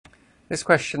This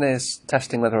question is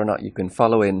testing whether or not you've been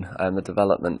following the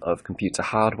development of computer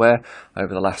hardware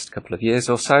over the last couple of years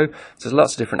or so. So there's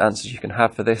lots of different answers you can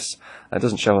have for this. It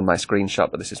doesn't show on my screenshot,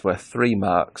 but this is worth 3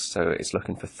 marks. So it's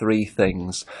looking for 3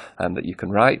 things that you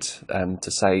can write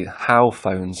to say how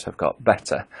phones have got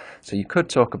better. So you could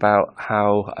talk about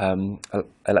how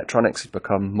electronics have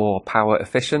become more power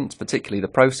efficient, particularly the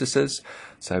processors.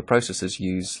 So processors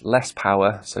use less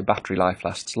power, so battery life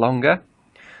lasts longer.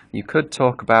 You could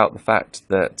talk about the fact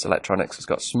that electronics has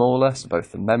got smaller, so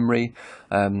both the memory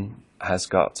has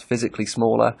got physically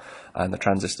smaller and the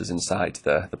transistors inside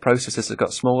the processors have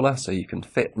got smaller, so you can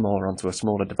fit more onto a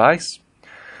smaller device.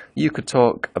 You could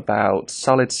talk about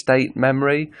solid state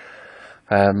memory,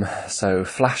 so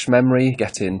flash memory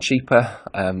getting cheaper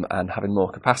and having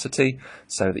more capacity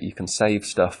so that you can save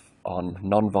stuff on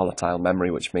non-volatile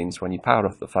memory, which means when you power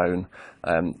off the phone,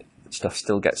 stuff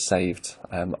still gets saved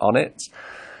on it.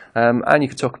 And you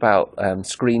could talk about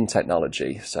screen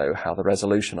technology, so how the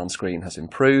resolution on screen has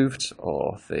improved,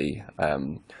 or the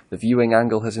viewing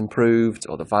angle has improved,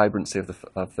 or the vibrancy of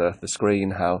the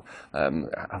screen, how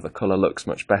the colour looks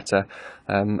much better,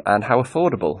 and how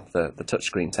affordable the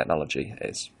touchscreen technology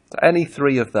is. So any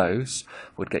 3 of those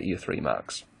would get you 3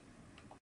 marks.